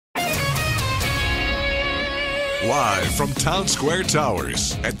Live from Town Square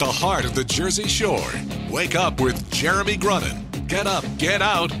Towers at the heart of the Jersey Shore. Wake up with Jeremy Grunin. Get up, get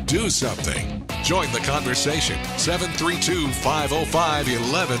out, do something. Join the conversation.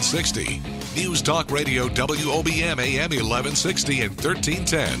 732-505-1160. News Talk Radio WOBM AM 1160 and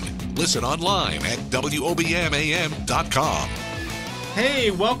 1310. Listen online at WOBMAM.com.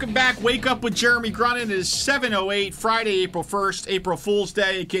 Hey, welcome back. Wake up with Jeremy Grunin. It is 7:08, Friday, April 1st, April Fool's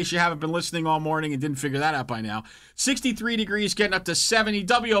Day, in case you haven't been listening all morning and didn't figure that out by now. 63 degrees, getting up to 70.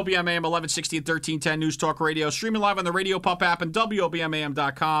 WOBM AM 1160 and 1310 News Talk Radio. Streaming live on the Radio Pup app and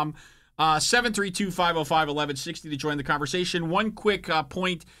WOBMAM.com. 732-505-1160 to join the conversation. One quick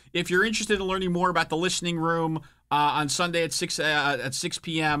point. If you're interested in learning more about the Listening Room on Sunday at 6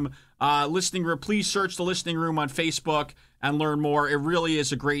 p.m., Listening Room, please search the Listening Room on Facebook and learn more. It really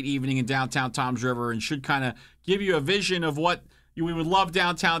is a great evening in downtown Toms River and should kind of give you a vision of what we would love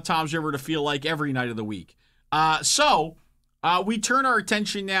downtown Toms River to feel like every night of the week. So we turn our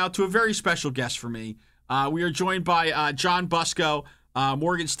attention now to a very special guest for me. We are joined by John Busco,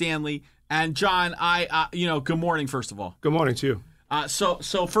 Morgan Stanley. And John, good morning, first of all. Good morning to you.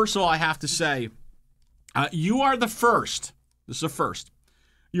 So first of all, I have to say, you are the first. This is a first.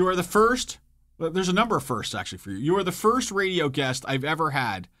 You are the first. There's a number of firsts, actually, for you. You are the first radio guest I've ever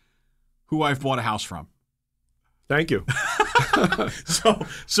had who I've bought a house from. Thank you.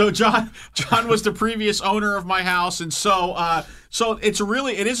 So John was the previous owner of my house, and so it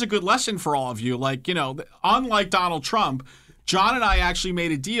is a good lesson for all of you. Like, unlike Donald Trump, John and I actually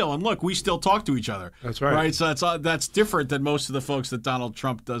made a deal, and look, we still talk to each other. That's right. Right, so that's different than most of the folks that Donald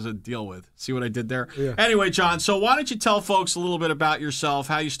Trump doesn't deal with. See what I did there? Yeah. Anyway, John, so why don't you tell folks a little bit about yourself,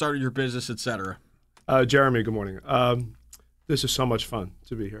 how you started your business, etc. Jeremy, good morning. This is so much fun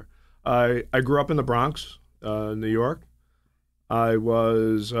to be here. I grew up in the Bronx, New York. I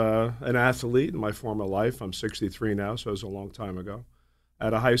was an athlete in my former life. I'm 63 now, so it was a long time ago.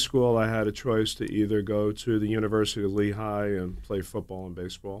 At a high school, I had a choice to either go to the University of Lehigh and play football and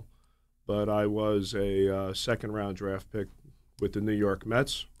baseball, but I was a second-round draft pick with the New York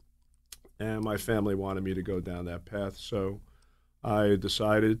Mets, and my family wanted me to go down that path, so I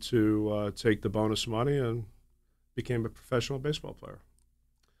decided to take the bonus money and became a professional baseball player.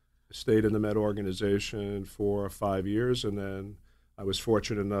 I stayed in the Met organization for 5 years, and then I was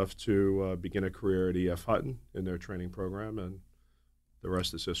fortunate enough to begin a career at E.F. Hutton in their training program, and the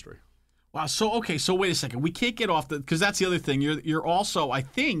rest is history. Wow. So wait a second. We can't get off because that's the other thing. You're also, I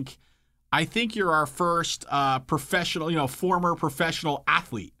think you're our first professional, former professional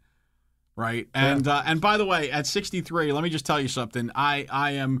athlete, right? And and by the way, at 63, let me just tell you something. I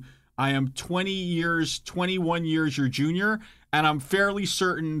am 21 years your junior, and I'm fairly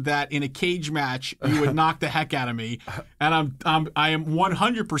certain that in a cage match you would knock the heck out of me. And I am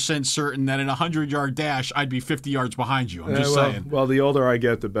 100% certain that in a 100-yard dash I'd be 50 yards behind you. I'm just saying. Well, the older I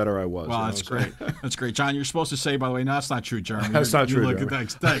get, the better I was. Well, that's great. That's great, John. You're supposed to say, by the way, no, that's not true, Jeremy. That's not true.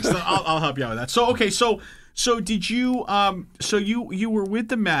 Thanks. I'll help you out with that. So did you? So you were with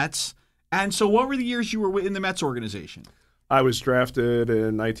the Mets, and so what were the years you were in the Mets organization? I was drafted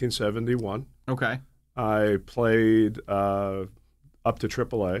in 1971. Okay. I played up to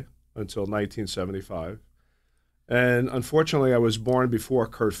AAA until 1975. And unfortunately, I was born before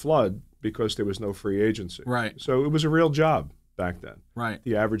Curt Flood because there was no free agency. Right. So it was a real job back then. Right.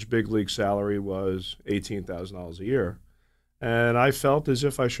 The average big league salary was $18,000 a year. And I felt as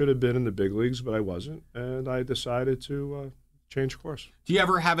if I should have been in the big leagues, but I wasn't. And I decided to change course. Do you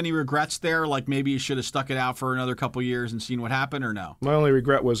ever have any regrets there? Like maybe you should have stuck it out for another couple years and seen what happened, or no? My only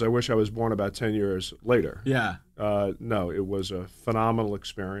regret was I wish I was born about 10 years later. Yeah. No, it was a phenomenal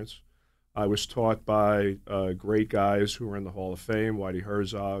experience. I was taught by great guys who were in the Hall of Fame, Whitey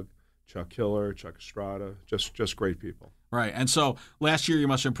Herzog, Chuck Killer, Chuck Estrada, just great people. Right. And so last year you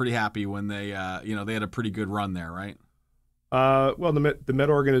must have been pretty happy when they had a pretty good run there, right? Well, the Met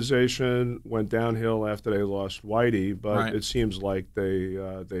organization went downhill after they lost Whitey, but right. It seems like they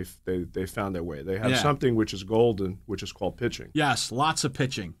found their way. They have something which is golden, which is called pitching. Yes, lots of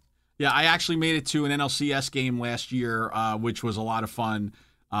pitching. Yeah, I actually made it to an NLCS game last year, which was a lot of fun.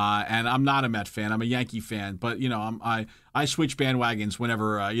 And I'm not a Met fan; I'm a Yankee fan. But I switch bandwagons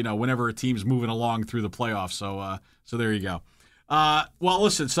whenever a team's moving along through the playoffs. So there you go. Well,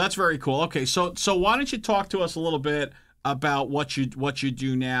 listen, so that's very cool. Okay, so why don't you talk to us a little bit about what you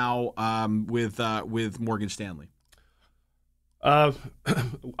do now with Morgan Stanley?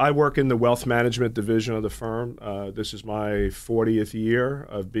 I work in the wealth management division of the firm. This is my 40th year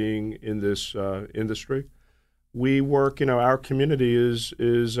of being in this industry. We work, our community is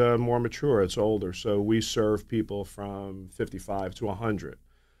more mature. It's older, so we serve people from 55 to 100.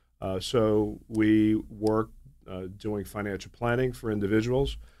 So we work doing financial planning for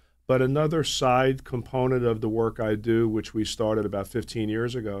individuals. But another side component of the work I do, which we started about 15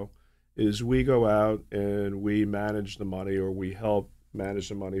 years ago, is we go out and we manage the money, or we help manage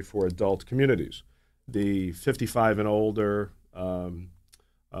the money for adult communities. The 55 and older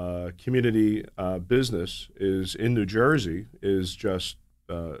community business is in New Jersey is just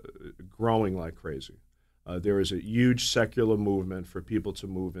growing like crazy. There is a huge secular movement for people to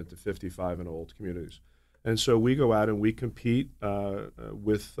move into 55 and old communities. And so we go out and we compete when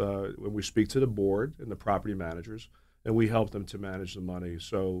we speak to the board and the property managers, and we help them to manage the money.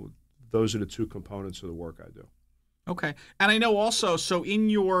 So those are the two components of the work I do. Okay. And I know also, so in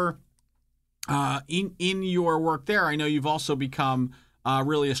your work there, I know you've also become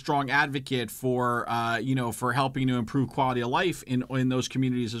really a strong advocate for for helping to improve quality of life in those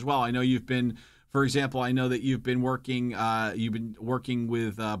communities as well. I know you've been, for example, I know that you've been working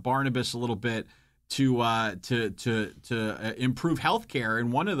with Barnabas a little bit to improve healthcare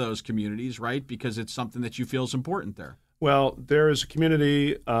in one of those communities, right? Because it's something that you feel is important there. Well, there is a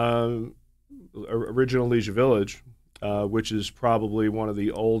community, Original Leisure Village, which is probably one of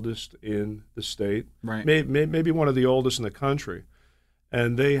the oldest in the state, right? Maybe one of the oldest in the country.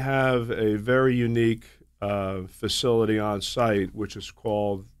 And they have a very unique facility on site, which is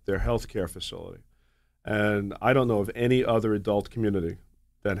called their healthcare facility. And I don't know of any other adult community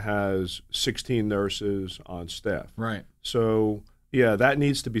that has 16 nurses on staff. Right. So, yeah, that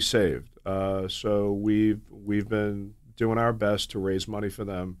needs to be saved. So we've been doing our best to raise money for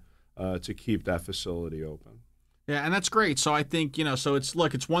them to keep that facility open. Yeah, and that's great. So I think, so it's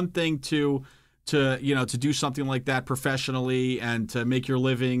one thing to do something like that professionally and to make your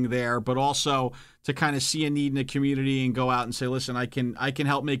living there, but also to kind of see a need in the community and go out and say, listen, I can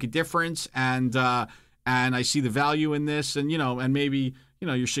help make a difference, and I see the value in this, and and maybe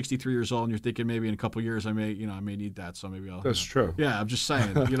you're 63 years old and you're thinking maybe in a couple of years I may need that, so maybe I'll. That's true. Yeah, I'm just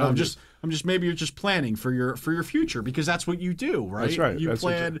saying. I'm just maybe you're just planning for your future, because that's what you do, right? That's right.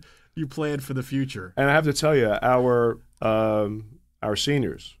 You plan for the future. And I have to tell you, our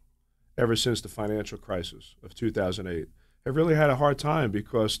seniors, ever since the financial crisis of 2008, have really had a hard time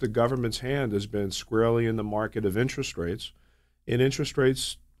because the government's hand has been squarely in the market of interest rates, and interest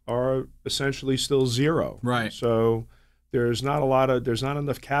rates are essentially still zero. Right. So there's not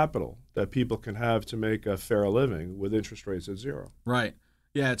enough capital that people can have to make a fair living with interest rates at zero. Right.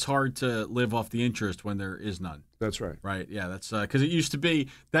 Yeah, it's hard to live off the interest when there is none. That's right. Right. Yeah, that's because that used to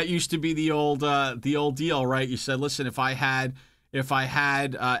be the old deal, right? You said, listen, if I had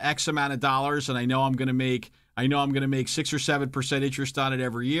X amount of dollars and I know I'm going to make 6 or 7% interest on it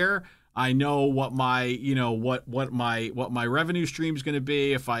every year, I know what my what my revenue stream is going to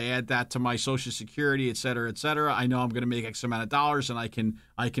be. If I add that to my Social Security, et cetera, I know I'm going to make X amount of dollars, and I can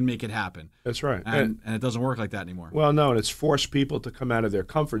make it happen. That's right. And it doesn't work like that anymore. Well, no, and it's forced people to come out of their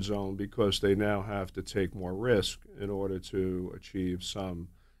comfort zone because they now have to take more risk in order to achieve some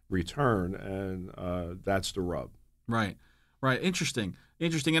return, and that's the rub. Right. Interesting.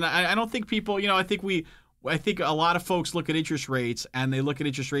 And I don't think people, I think a lot of folks look at interest rates and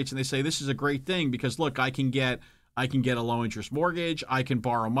they say, this is a great thing because look, I can get a low interest mortgage. I can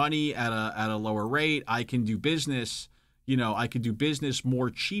borrow money at a lower rate. I can do business,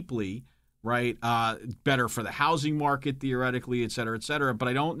 more cheaply, right? Better for the housing market, theoretically, et cetera. But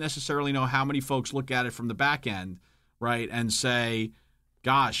I don't necessarily know how many folks look at it from the back end, right? And say,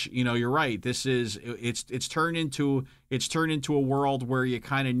 gosh, you're right. It's turned into a world where you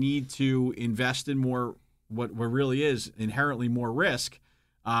kind of need to invest in more, what really is inherently more risk,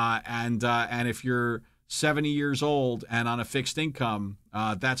 and if you're 70 years old and on a fixed income,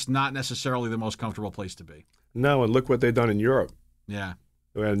 that's not necessarily the most comfortable place to be. No, and look what they've done in Europe. Yeah,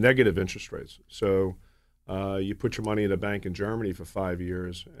 they had negative interest rates. So you put your money in a bank in Germany for 5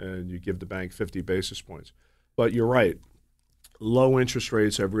 years, and you give the bank 50 basis points. But you're right. Low interest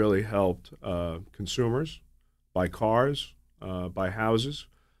rates have really helped consumers buy cars, buy houses,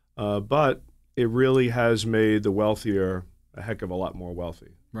 but it really has made the wealthier a heck of a lot more wealthy,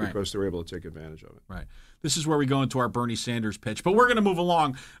 right? Because they're able to take advantage of it. Right. This is where we go into our Bernie Sanders pitch, but we're going to move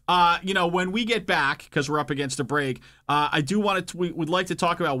along. When we get back, because we're up against a break, we'd like to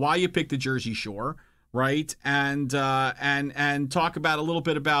talk about why you picked the Jersey Shore. Right, and talk about a little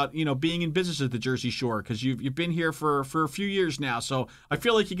bit about being in business at the Jersey Shore, because you've been here for a few years now. So I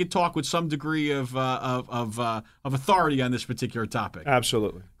feel like you could talk with some degree of authority on this particular topic.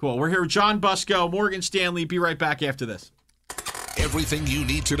 Absolutely. Cool. We're here with John Busco, Morgan Stanley. Be right back after this. Everything you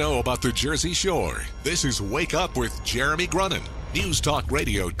need to know about the Jersey Shore. This is Wake Up with Jeremy Grunin. News Talk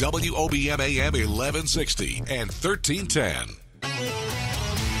Radio, WOBM AM 1160 and 1310.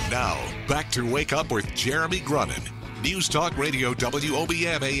 Now, back to Wake Up with Jeremy Grunin. News Talk Radio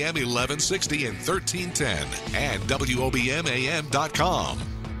WOBM AM 1160 and 1310 and WOBMAM.com.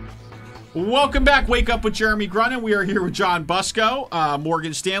 Welcome back, Wake Up with Jeremy Grunin. We are here with John Busco,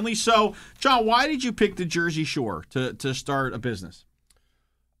 Morgan Stanley. So, John, why did you pick the Jersey Shore to start a business?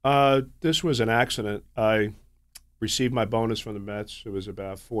 This was an accident. I received my bonus from the Mets. It was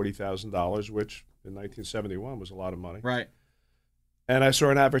about $40,000, which in 1971 was a lot of money. Right. And I saw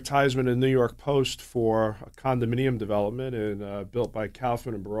an advertisement in the New York Post for a condominium development built by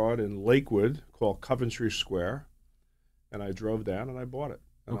Kaufman and Broad in Lakewood called Coventry Square. And I drove down and I bought it.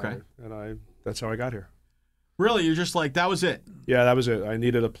 That's how I got here. Really? You're just like, that was it? Yeah, that was it. I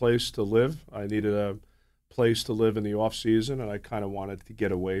needed a place to live. I needed a place to live in the off season, and I kind of wanted to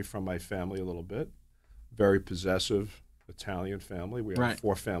get away from my family a little bit. Very possessive Italian family. We had a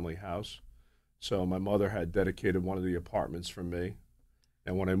 4-family house. So my mother had dedicated one of the apartments for me.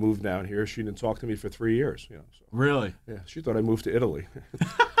 And when I moved down here, she didn't talk to me for 3 years. So. Really? Yeah, she thought I moved to Italy.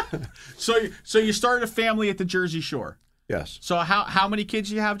 So you started a family at the Jersey Shore? Yes. So how many kids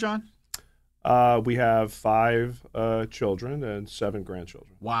do you have, John? We have 5 children and 7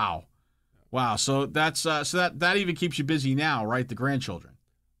 grandchildren. Wow. So that's that even keeps you busy now, right? The grandchildren.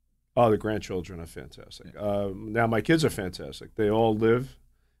 Oh, the grandchildren are fantastic. Now my kids are fantastic. They all live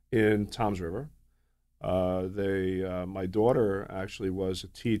in Toms River. My daughter actually was a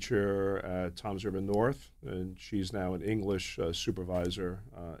teacher at Toms River North, and she's now an English supervisor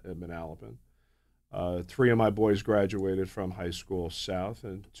at Manalapan. 3 of my boys graduated from high school south,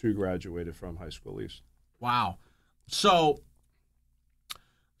 and 2 graduated from high school east. Wow. So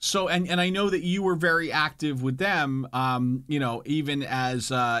and I know that you were very active with them, even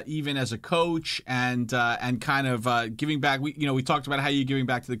as a coach and kind of giving back. We talked about how you're giving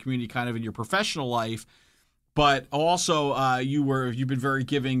back to the community kind of in your professional life, but also you've been very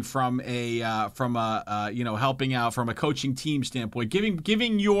giving from helping out from a coaching team standpoint,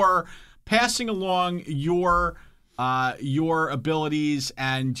 passing along your abilities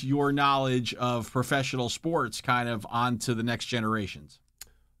and your knowledge of professional sports kind of onto the next generations.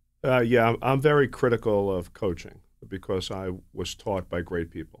 Yeah, I'm very critical of coaching because I was taught by great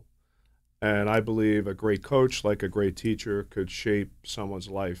people. And I believe a great coach, like a great teacher, could shape someone's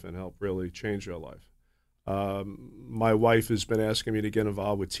life and help really change their life. My wife has been asking me to get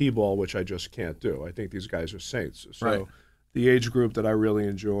involved with T-ball, which I just can't do. I think these guys are saints. So right. The age group that I really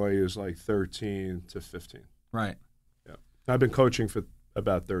enjoy is like 13 to 15. Right. Yeah. I've been coaching for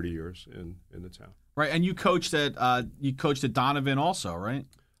about 30 years in the town. Right, and you coached at Donovan also, right?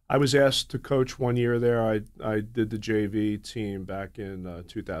 I was asked to coach 1 year there. I did the JV team back in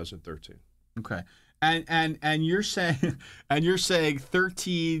 2013. Okay, and you're saying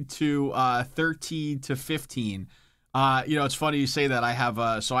 13 to 15. It's funny you say that. I have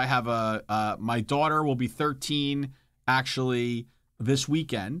my daughter will be 13 actually this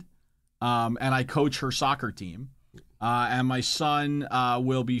weekend, and I coach her soccer team, and my son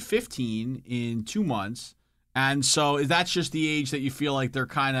will be 15 in 2 months. And so that's just the age that you feel like they're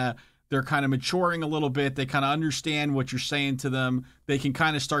kind of maturing a little bit. They kind of understand what you're saying to them. They can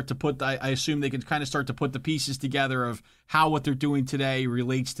kind of start to put, I assume they can kind of start to put the pieces together of how what they're doing today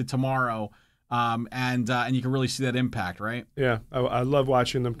relates to tomorrow. And you can really see that impact, right? Yeah, I love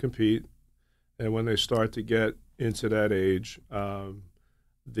watching them compete. And when they start to get into that age,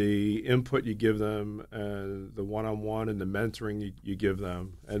 the input you give them and the one-on-one and the mentoring you give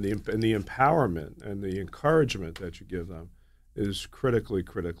them and the empowerment and the encouragement that you give them is critically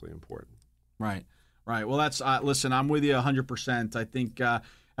important. Right. Well, that's listen, I'm with you 100%. I think and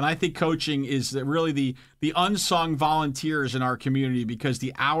I think coaching is really the unsung volunteers in our community, because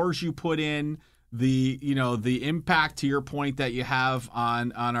the hours you put in, the impact, to your point, that you have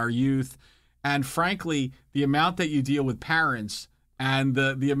on our youth, and frankly the amount that you deal with parents and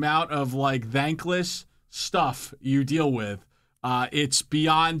the amount of thankless stuff you deal with, it's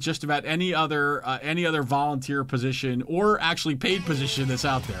beyond just about any other volunteer position or actually paid position that's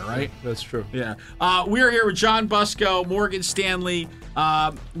out there, right? That's true. Yeah. We are here with John Busco, Morgan Stanley.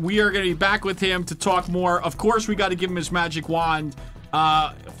 We are going to be back with him to talk more. Of course, we got to give him his magic wand,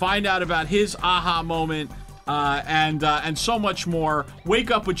 find out about his aha moment, and so much more.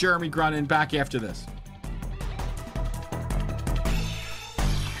 Wake Up with Jeremy Grunin, back after this.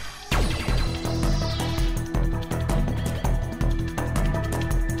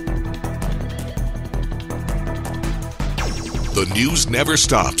 The news never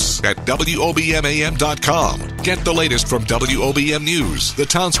stops at WOBMAM.com. Get the latest from WOBM News, the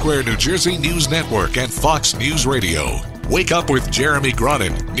Town Square, New Jersey News Network, and Fox News Radio. Wake Up with Jeremy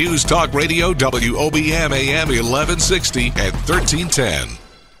Grunin, News Talk Radio, WOBMAM 1160 and 1310.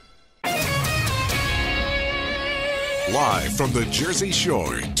 Live from the Jersey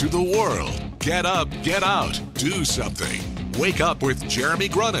Shore to the world. Get up, get out, do something. Wake up with Jeremy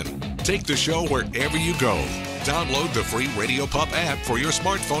Grunin. Take the show wherever you go. Download the free Radio Pup app for your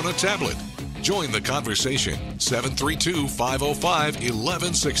smartphone or tablet. Join the conversation.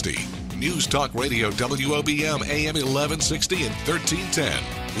 732-505-1160. News Talk Radio WOBM AM 1160 and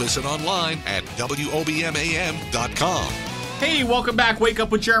 1310. Listen online at WOBMAM.com. Hey, welcome back. Wake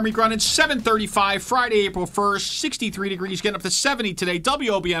Up with Jeremy Grunin. 7:35, Friday, April 1st, 63 degrees, getting up to 70 today.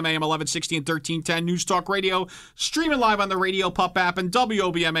 WOBM AM 1160 and 1310. News Talk Radio, streaming live on the Radio Pup app and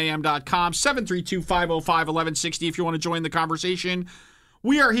WOBMAM.com. 732-505-1160 if you want to join the conversation.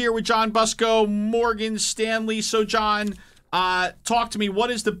 We are here with John Busco, Morgan Stanley. So, John, talk to me.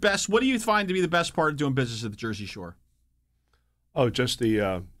 What do you find to be the best part of doing business at the Jersey Shore? Oh, just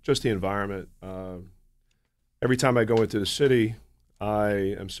the environment. Every time I go into the city,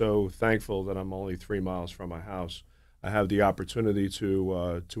 I am so thankful that I'm only 3 miles from my house. I have the opportunity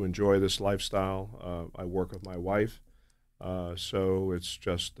to enjoy this lifestyle. I work with my wife, so it's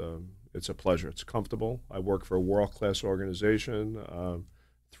just it's a pleasure. It's comfortable. I work for a world-class organization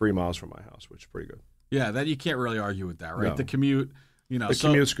 3 miles from my house, which is pretty good. Yeah, that you can't really argue with that, right? No. The commute. The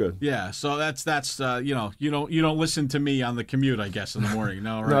commute's good. Yeah, so that's you don't listen to me on the commute, I guess, in the morning.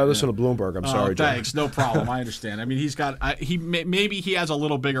 No, right? No, I listen to Bloomberg. I'm sorry, John. Thanks, no problem. I understand. I mean, maybe he has a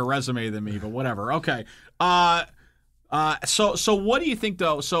little bigger resume than me, but whatever. Okay. So what do you think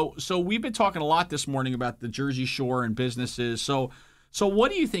though? So we've been talking a lot this morning about the Jersey Shore and businesses. So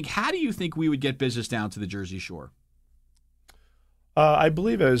what do you think? How do you think we would get business down to the Jersey Shore? I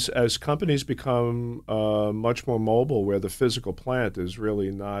believe as companies become much more mobile, where the physical plant is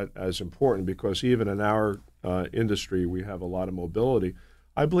really not as important, because even in our industry we have a lot of mobility.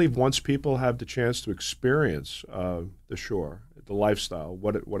 I believe once people have the chance to experience the shore, the lifestyle,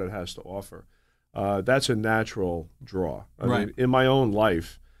 what it has to offer, that's a natural draw. I mean, in my own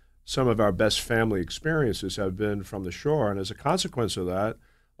life, some of our best family experiences have been from the shore, and as a consequence of that,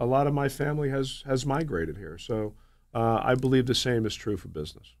 a lot of my family has migrated here. So I believe the same is true for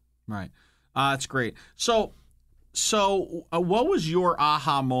business. Right. That's great. So what was your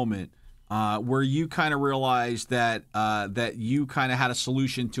aha moment where you kind of realized that you kind of had a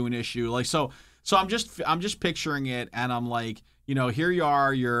solution to an issue? Like, so I'm just picturing it, and I'm like, here you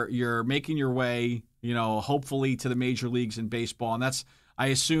are, you're making your way, hopefully to the major leagues in baseball, and that's, I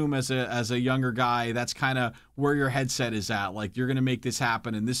assume as a younger guy, that's kind of where your headset is at. Like, you're going to make this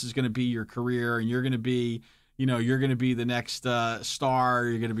happen, and this is going to be your career, and you're going to be the next star.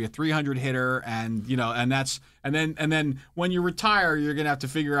 You're going to be a 300 hitter, and then when you retire, you're going to have to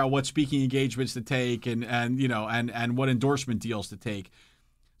figure out what speaking engagements to take, and what endorsement deals to take.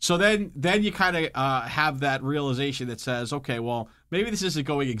 So then you kind of have that realization that says, okay, well, maybe this isn't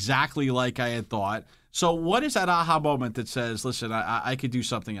going exactly like I had thought. So what is that aha moment that says, listen, I could do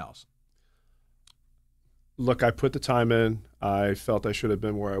something else? Look, I put the time in. I felt I should have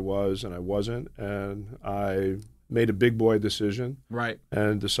been where I was, and I wasn't. And I made a big boy decision, right,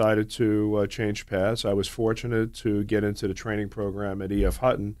 and decided to change paths. I was fortunate to get into the training program at E.F.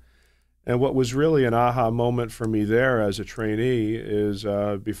 Hutton. And what was really an aha moment for me there as a trainee is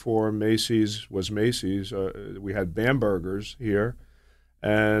before Macy's was Macy's, we had Bambergers here.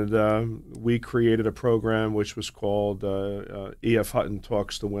 And we created a program which was called E.F. Hutton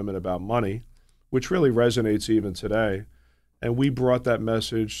Talks to Women About Money, which really resonates even today. And we brought that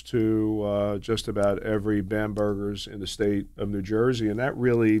message to just about every Bambergers in the state of New Jersey. And that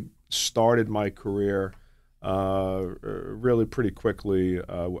really started my career really pretty quickly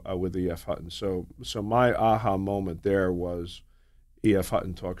with E.F. Hutton. So my aha moment there was E.F.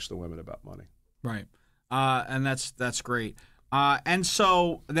 Hutton Talks to Women About Money. Right. And that's great. And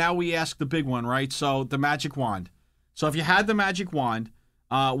so now we ask the big one, right? So the magic wand. So if you had the magic wand,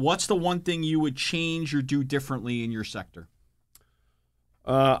 what's the one thing you would change or do differently in your sector?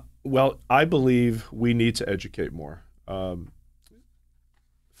 Well, I believe we need to educate more.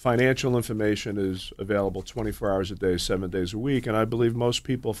 Financial information is available 24 hours a day, 7 days a week, and I believe most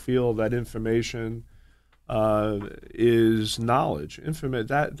people feel that information is knowledge.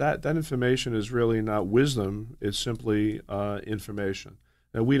 That information is really not wisdom. It's simply information.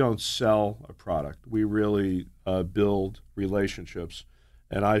 Now, we don't sell a product. We really build relationships,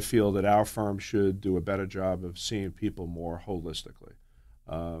 and I feel that our firm should do a better job of seeing people more holistically.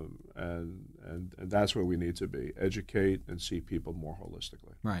 And that's where we need to be: educate and see people more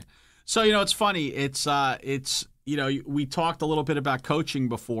holistically. Right. So it's funny. It's we talked a little bit about coaching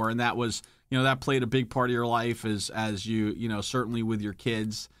before, and that was that played a big part of your life as you certainly with your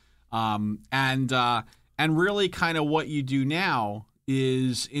kids, and really kind of what you do now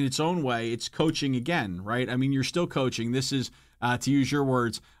is, in its own way, it's coaching again, right? I mean, you're still coaching. This is, to use your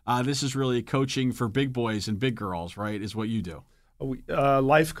words, this is really coaching for big boys and big girls, right, is what you do.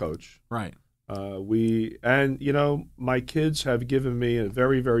 Life coach. Right. My kids have given me a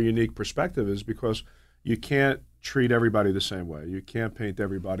very, very unique perspective, is because you can't treat everybody the same way. You can't paint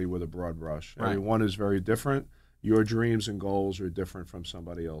everybody with a broad brush. Right. Everyone is very different. Your dreams and goals are different from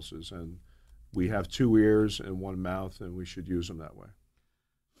somebody else's, and we have 2 ears and 1 mouth, and we should use them that way.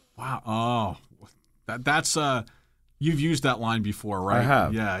 Wow. Oh, that's you've used that line before, right? I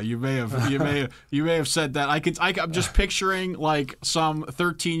have. Yeah, you may have said that. I'm just picturing like some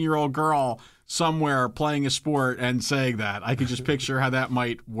 13-year-old girl somewhere playing a sport and saying that. I could just picture how that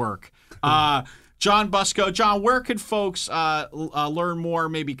might work. John Busco. John, where could folks learn more,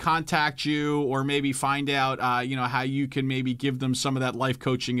 maybe contact you, or maybe find out how you can maybe give them some of that life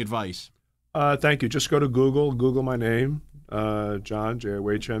coaching advice? Thank you. Just go to Google my name, John,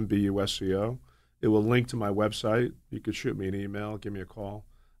 JOHN-BUSCO. It will link to my website. You could shoot me an email, give me a call.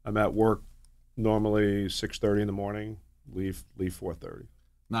 I'm at work normally 6:30 in the morning, leave 4:30.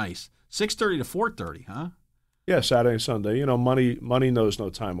 Nice. 6:30 to 4:30, huh? Yeah, Saturday and Sunday. Money knows no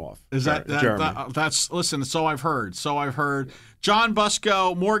time off. Is Jeremy? That's listen? So I've heard. John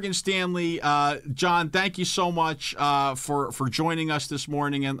Busco, Morgan Stanley. John, thank you so much for joining us this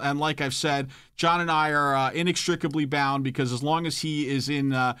morning. And like I've said, John and I are inextricably bound, because as long as he is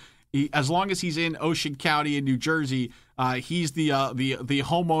in. As long as he's in Ocean County in New Jersey, he's the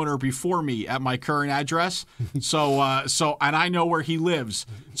homeowner before me at my current address. So and I know where he lives,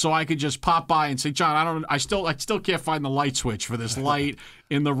 so I could just pop by and say, John, I still can't find the light switch for this light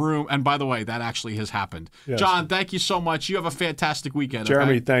in the room. And by the way, that actually has happened. Yes. John, thank you so much. You have a fantastic weekend.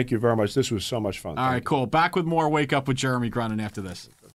 Jeremy, okay? Thank you very much. This was so much fun. All right, cool. Back with more Wake Up with Jeremy Grunin after this.